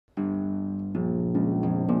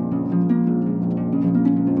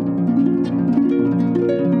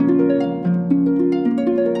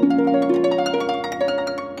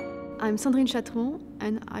Sandrine Chatron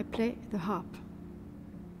and I play the harp.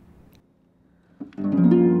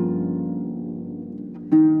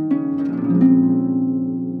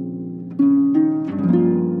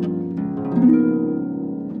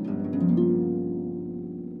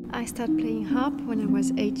 I started playing harp when I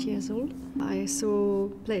was 8 years old. I saw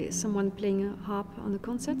someone playing a harp on a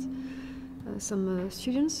concert, some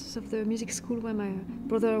students of the music school where my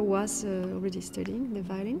brother was already studying the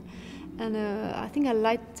violin. And I think I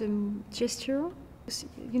liked the gesture,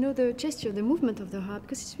 you know, the gesture, the movement of the harp,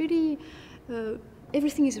 because it's really,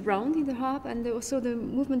 everything is round in the harp, and also the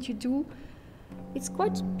movement you do, it's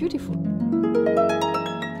quite beautiful.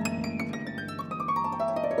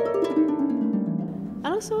 And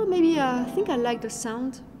also, maybe I think I like the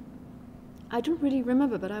sound. I don't really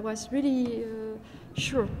remember, but I was really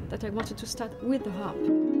sure that I wanted to start with the harp.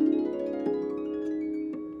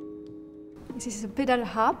 This is a pedal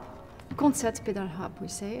harp, concert pedal harp we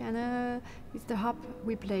say, and it's the harp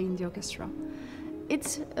we play in the orchestra.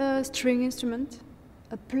 It's a string instrument,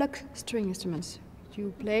 a pluck string instrument.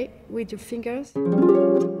 You play with your fingers.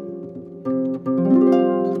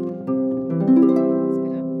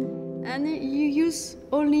 And you use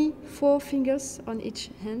only 4 fingers on each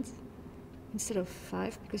hand instead of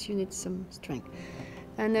 5 because you need some strength.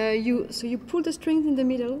 And so you pull the strings in the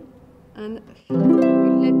middle and you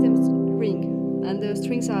let them ring. And the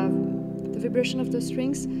strings the vibration of the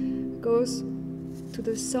strings goes to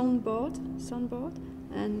the soundboard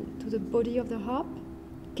and to the body of the harp,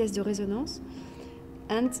 caisse de résonance.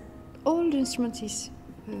 And all the instrument has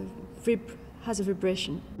a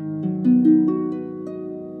vibration.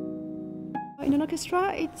 In an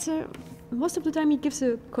orchestra, most of the time it gives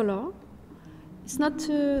a color. It's not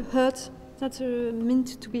heard, it's not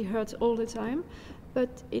meant to be heard all the time,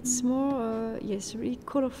 but it's more, yes, really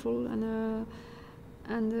colorful, and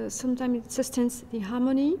sometimes it sustains the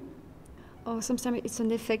harmony, or sometimes it's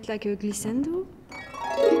an effect like a glissando.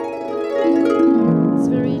 It's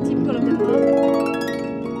very typical of the harp.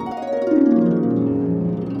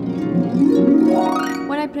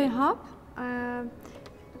 When I play harp,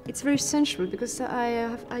 it's very sensual because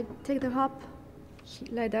I take the harp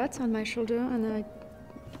like that on my shoulder and I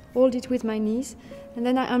hold it with my knees and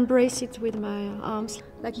then I embrace it with my arms,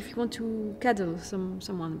 like if you want to cuddle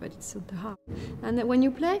someone, but it's the harp. And when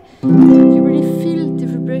you play, you really feel the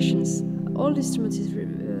vibrations. All the instruments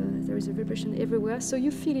there is a vibration everywhere, so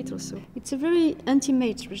you feel it also. It's a very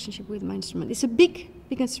intimate relationship with my instrument. It's a big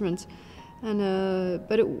instrument. And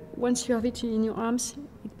but once you have it in your arms,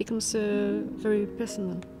 it becomes very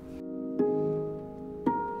personal.